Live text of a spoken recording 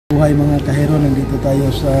buhay mga kahero, nandito tayo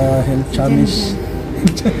sa Health Chamis.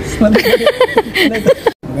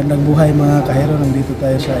 Magandang buhay mga kahero, nandito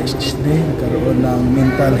tayo sa SSD, nagkaroon ng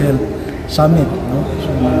Mental Health Summit, no?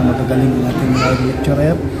 So mga magagaling ng ating mga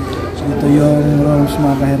lecturer. So ito yung rooms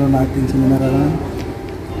mga kahero natin sa Minararan.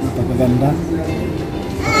 Napakaganda.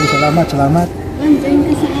 Okay, salamat.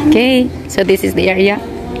 Okay, so this is the area.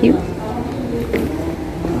 You.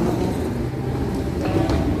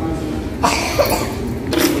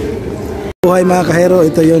 Buhay mga kahero,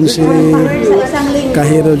 ito yon si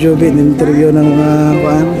Kahero Joby, interview ng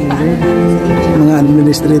mga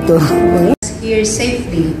administrator. Here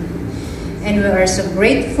safely, and we are so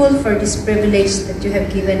grateful for this privilege that you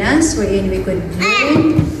have given us, wherein we could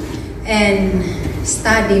learn and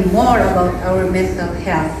study more about our mental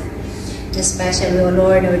health. Especially, O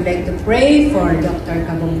Lord, I would like to pray for Dr.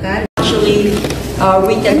 Kabungkal. Actually,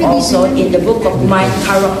 written also in the book of Mind,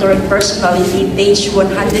 Character, and Personality, page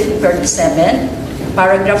 137,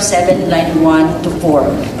 paragraph 7, line 1 to 4.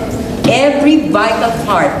 Every vital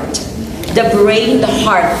part, the brain, the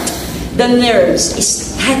heart, the nerves,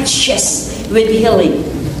 is touches with healing.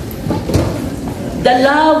 The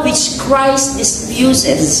love which Christ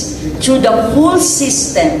diffuses through the whole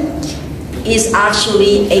system is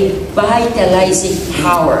actually a vitalizing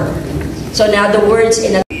power. So in other words,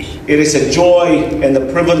 it is a joy and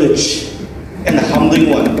a privilege and a humbling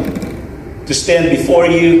one to stand before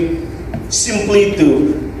you simply to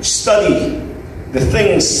study the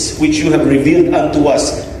things which you have revealed unto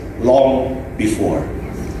us long before.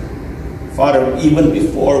 Father, even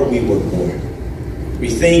before we were born, we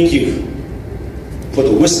thank you for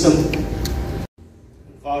the wisdom.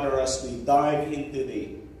 Father, as we dive into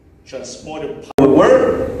the transformative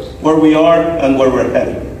power, where we are and where we're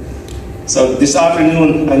headed. So this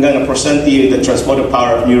afternoon, I'm going to present to you the transformative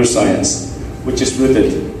power of neuroscience, which is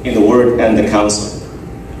rooted in the Word and the Counsel.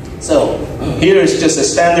 So here is just a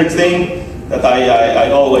standard thing that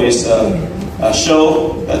I always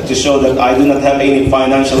show, to show that I do not have any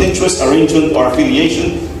financial interest, arrangement, or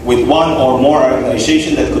affiliation with one or more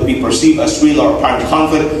organization that could be perceived as real or apparent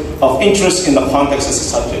conflict of interest in the context as a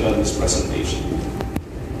subject of this presentation.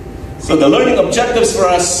 So the learning objectives for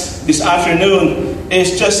us this afternoon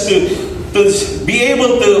is just to be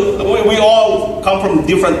able to, we all come from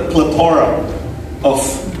different plethora of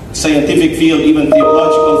scientific field, even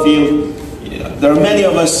theological field. There are many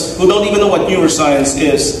of us who don't even know what neuroscience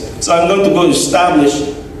is. So I'm going to go establish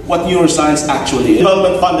what neuroscience actually is.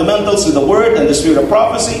 Development fundamentals of the Word and the Spirit of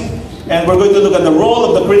prophecy. And we're going to look at the role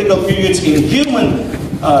of the critical periods in human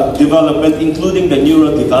development, including the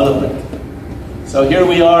neurodevelopment. So here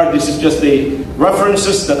we are. This is just the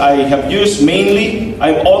references that I have used mainly.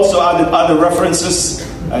 I've also added other references,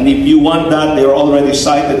 and if you want that, they are already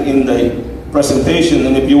cited in the presentation.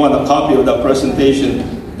 And if you want a copy of that presentation,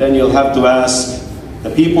 then you'll have to ask the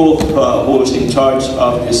people who is in charge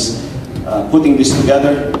of this, putting this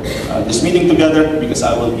together, this meeting together, because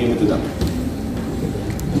I will give it to them.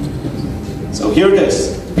 So here it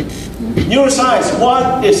is. Neuroscience,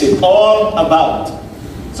 what is it all about?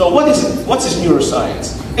 So what is it? What's this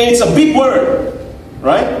neuroscience? It's a big word,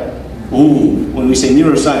 right? Ooh, when we say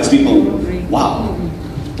neuroscience, people, wow.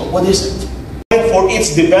 But what is it? For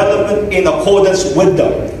its development in accordance with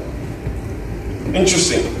them.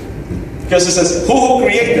 Interesting. Because it says, who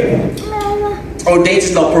created or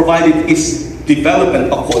dates now provided its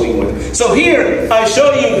development according with. So here, I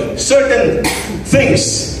show you certain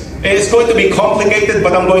things. It's going to be complicated,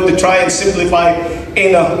 but I'm going to try and simplify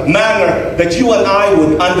in a manner that you and I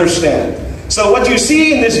would understand. So what you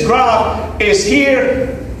see in this graph is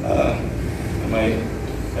here. Am I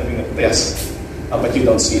having a... Yes. But you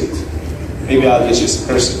don't see it. Maybe I'll just use a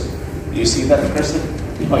cursor. Do you see that cursor?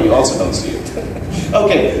 Oh, you also don't see it.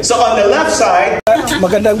 Okay, so on the left side...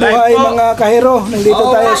 Magandang buhay mga kahero.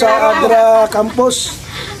 Nandito tayo sa Adra Campus.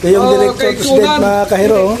 Ito yung director to student mga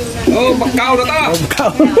kahero. Magkaw na ta!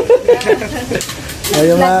 Magkaw.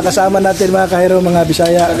 Yung mga kasama natin mga kahero, mga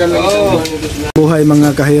Bisaya. Buhay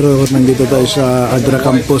mga kahero, nandito tayo sa Adra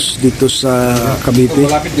Campus dito sa Cavite.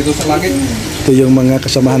 Malapit dito sa langit. Ito yung mga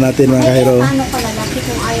kasamahan natin mga kahero.